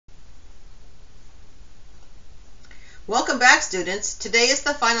Welcome back, students. Today is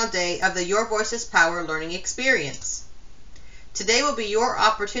the final day of the Your Voice is Power learning experience. Today will be your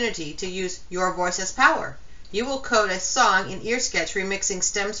opportunity to use Your Voice is Power. You will code a song in EarSketch remixing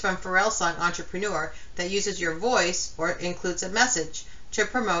stems from Pharrell's song Entrepreneur that uses your voice or includes a message to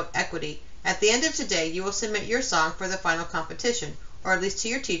promote equity. At the end of today, you will submit your song for the final competition, or at least to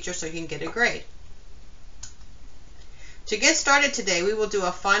your teacher so you can get a grade. To get started today, we will do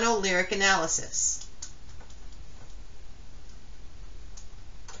a final lyric analysis.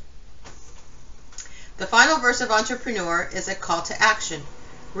 The final verse of Entrepreneur is a call to action.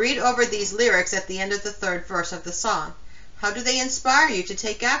 Read over these lyrics at the end of the third verse of the song. How do they inspire you to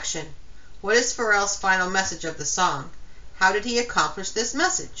take action? What is Pharrell's final message of the song? How did he accomplish this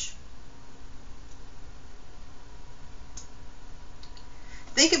message?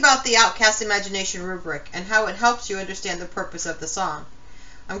 Think about the Outcast Imagination rubric and how it helps you understand the purpose of the song.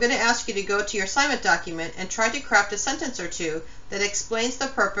 I'm going to ask you to go to your assignment document and try to craft a sentence or two that explains the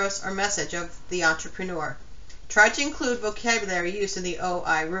purpose or message of the Entrepreneur. Try to include vocabulary used in the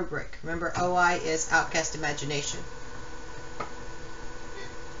OI rubric. Remember, OI is Outcast Imagination.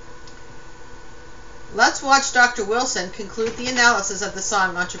 Let's watch Dr. Wilson conclude the analysis of the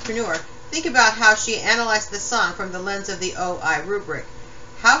song Entrepreneur. Think about how she analyzed the song from the lens of the OI rubric.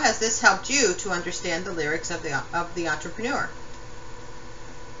 How has this helped you to understand the lyrics of the Entrepreneur?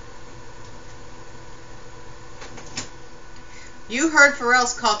 You heard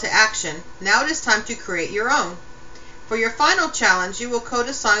Pharrell's call to action. Now it is time to create your own. For your final challenge, you will code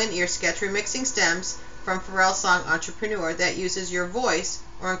a song in EarSketch remixing stems from Pharrell's song Entrepreneur that uses your voice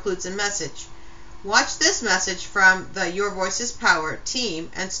or includes a message. Watch this message from the Your Voice is Power team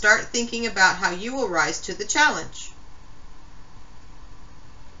and start thinking about how you will rise to the challenge.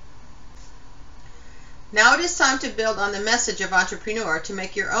 Now it is time to build on the message of Entrepreneur to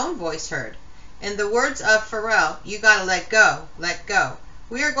make your own voice heard. In the words of Pharrell, you gotta let go, let go.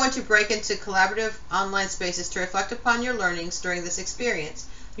 We are going to break into collaborative online spaces to reflect upon your learnings during this experience.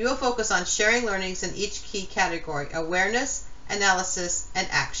 You will focus on sharing learnings in each key category: awareness, analysis, and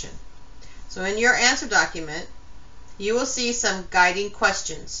action. So in your answer document, you will see some guiding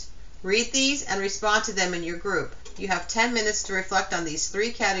questions. Read these and respond to them in your group. You have 10 minutes to reflect on these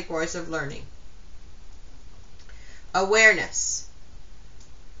three categories of learning. Awareness,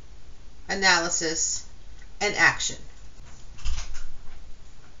 analysis, and action.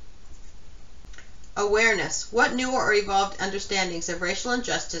 Awareness. What new or evolved understandings of racial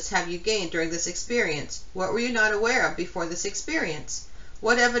injustice have you gained during this experience? What were you not aware of before this experience?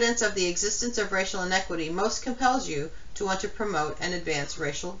 What evidence of the existence of racial inequity most compels you to want to promote and advance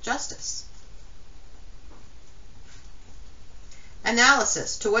racial justice?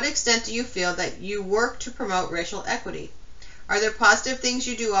 Analysis. To what extent do you feel that you work to promote racial equity? Are there positive things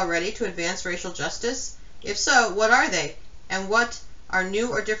you do already to advance racial justice? If so, what are they? And what are new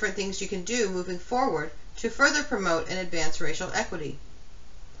or different things you can do moving forward to further promote and advance racial equity?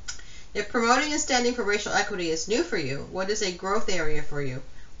 If promoting and standing for racial equity is new for you, what is a growth area for you?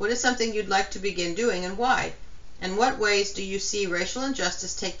 What is something you'd like to begin doing and why? And what ways do you see racial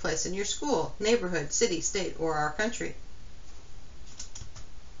injustice take place in your school, neighborhood, city, state, or our country?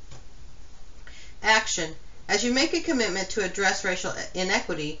 Action. As you make a commitment to address racial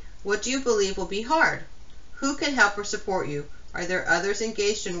inequity, what do you believe will be hard? Who can help or support you? Are there others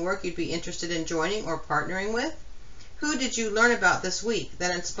engaged in work you'd be interested in joining or partnering with? Who did you learn about this week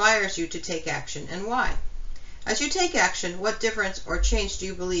that inspires you to take action, and why? As you take action, what difference or change do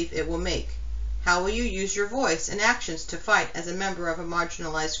you believe it will make? How will you use your voice and actions to fight as a member of a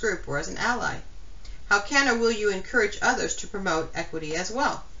marginalized group or as an ally? How can or will you encourage others to promote equity as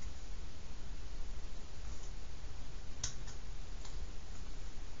well?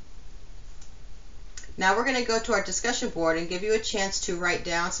 Now we're going to go to our discussion board and give you a chance to write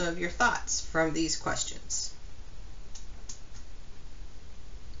down some of your thoughts from these questions.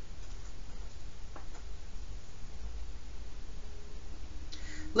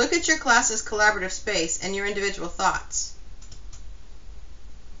 Look at your class's collaborative space and your individual thoughts.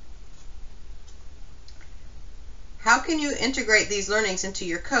 How can you integrate these learnings into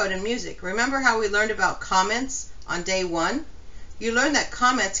your code and music? Remember how we learned about comments on day 1? You learned that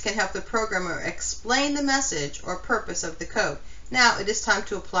comments can help the programmer explain the message or purpose of the code. Now it is time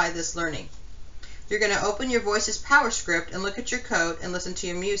to apply this learning. You're going to open your Voices Power script and look at your code and listen to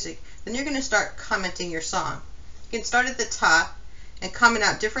your music. Then you're going to start commenting your song. You can start at the top and comment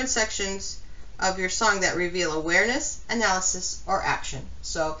out different sections of your song that reveal awareness, analysis, or action.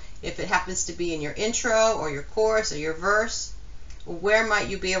 So if it happens to be in your intro or your chorus or your verse, where might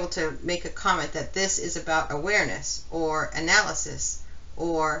you be able to make a comment that this is about awareness or analysis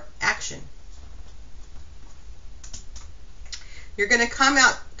or action? You're going to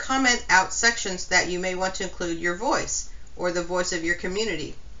comment out sections that you may want to include your voice or the voice of your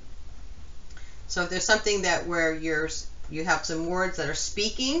community. So if there's something that where you have some words that are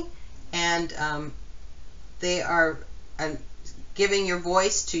speaking and they are giving your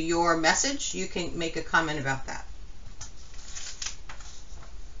voice to your message, you can make a comment about that.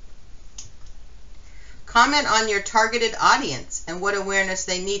 Comment on your targeted audience and what awareness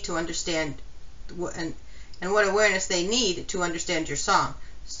they need to understand and what awareness they need to understand your song.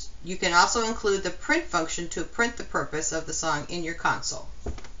 You can also include the print function to print the purpose of the song in your console.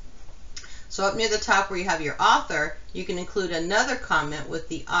 So up near the top where you have your author, you can include another comment with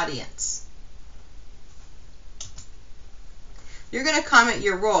the audience. You're going to comment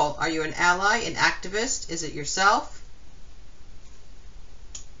your role. Are you an ally, an activist? Is it yourself?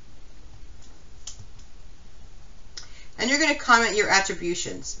 And you're going to comment your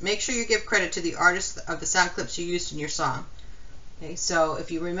attributions. Make sure you give credit to the artist of the sound clips you used in your song. Okay, so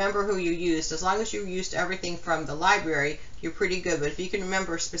if you remember who you used, as long as you used everything from the library, you're pretty good. But if you can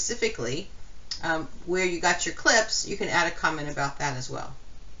remember specifically where you got your clips, you can add a comment about that as well.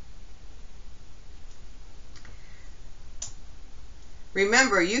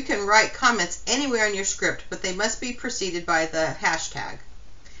 Remember, you can write comments anywhere in your script, but they must be preceded by the hashtag.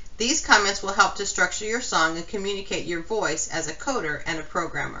 These comments will help to structure your song and communicate your voice as a coder and a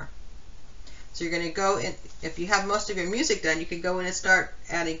programmer. So you're going to go in, if you have most of your music done, you can go in and start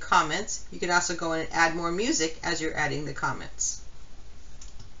adding comments. You can also go in and add more music as you're adding the comments.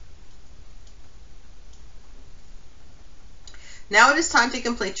 Now it is time to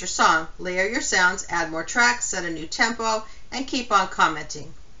complete your song. Layer your sounds, add more tracks, set a new tempo, and keep on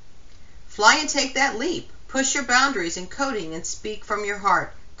commenting. Fly and take that leap. Push your boundaries in coding and speak from your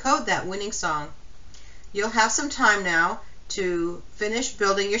heart. Code that winning song. You'll have some time now to finish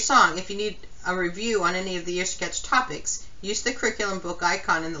building your song. If you need a review on any of the EarSketch topics, use the curriculum book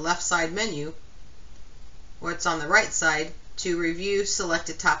icon in the left side menu, or it's on the right side, to review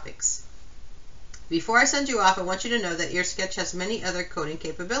selected topics. Before I send you off, I want you to know that EarSketch has many other coding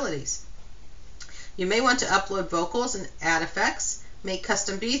capabilities. You may want to upload vocals and add effects, make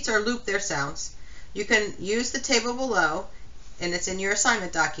custom beats, or loop their sounds. You can use the table below, and it's in your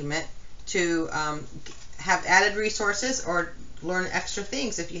assignment document, to have added resources or learn extra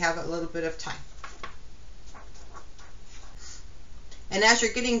things if you have a little bit of time. And as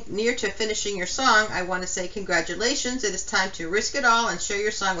you're getting near to finishing your song, I want to say congratulations. It is time to risk it all and share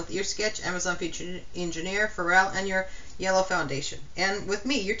your song with EarSketch, Amazon Feature Engineer, Pharrell, and your Yellow Foundation, and with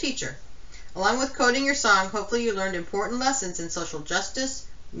me, your teacher. Along with coding your song, hopefully you learned important lessons in social justice,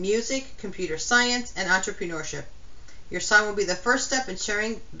 music, computer science, and entrepreneurship. Your song will be the first step in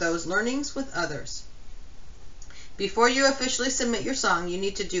sharing those learnings with others. Before you officially submit your song, you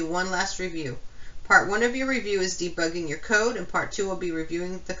need to do one last review. Part 1 of your review is debugging your code, and Part 2 will be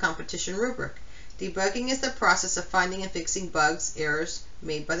reviewing the competition rubric. Debugging is the process of finding and fixing bugs, errors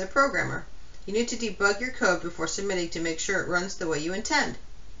made by the programmer. You need to debug your code before submitting to make sure it runs the way you intend.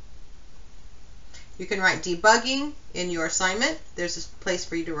 You can write debugging in your assignment. There's a place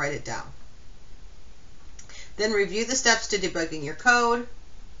for you to write it down. Then review the steps to debugging your code.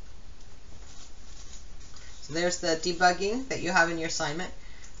 So there's the debugging that you have in your assignment.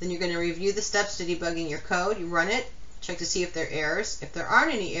 Then you're going to review the steps to debugging your code. You run it, check to see if there are errors. If there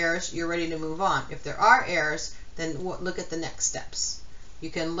aren't any errors, you're ready to move on. If there are errors, then look at the next steps. You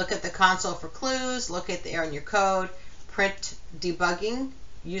can look at the console for clues, look at the error in your code, print debugging.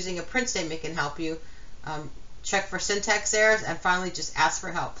 Using a print statement can help you. Check for syntax errors, and finally just ask for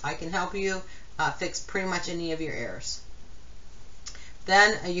help. I can help you fix pretty much any of your errors.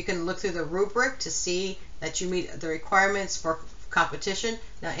 Then you can look through the rubric to see that you meet the requirements for competition.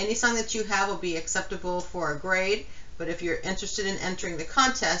 Now, any song that you have will be acceptable for a grade, but if you're interested in entering the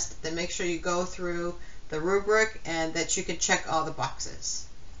contest, then make sure you go through the rubric and that you can check all the boxes.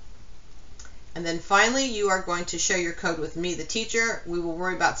 And then finally, you are going to share your code with me, the teacher. We will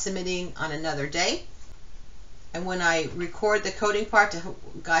worry about submitting on another day. And when I record the coding part to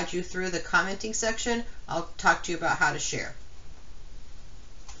guide you through the commenting section, I'll talk to you about how to share.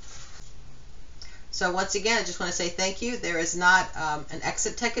 So once again, I just want to say thank you. There is not an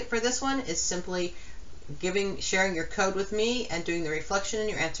exit ticket for this one. It's simply sharing your code with me and doing the reflection in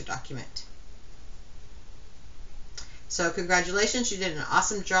your answer document. So congratulations, you did an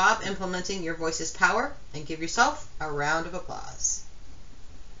awesome job implementing Your Voice's Power, and give yourself a round of applause.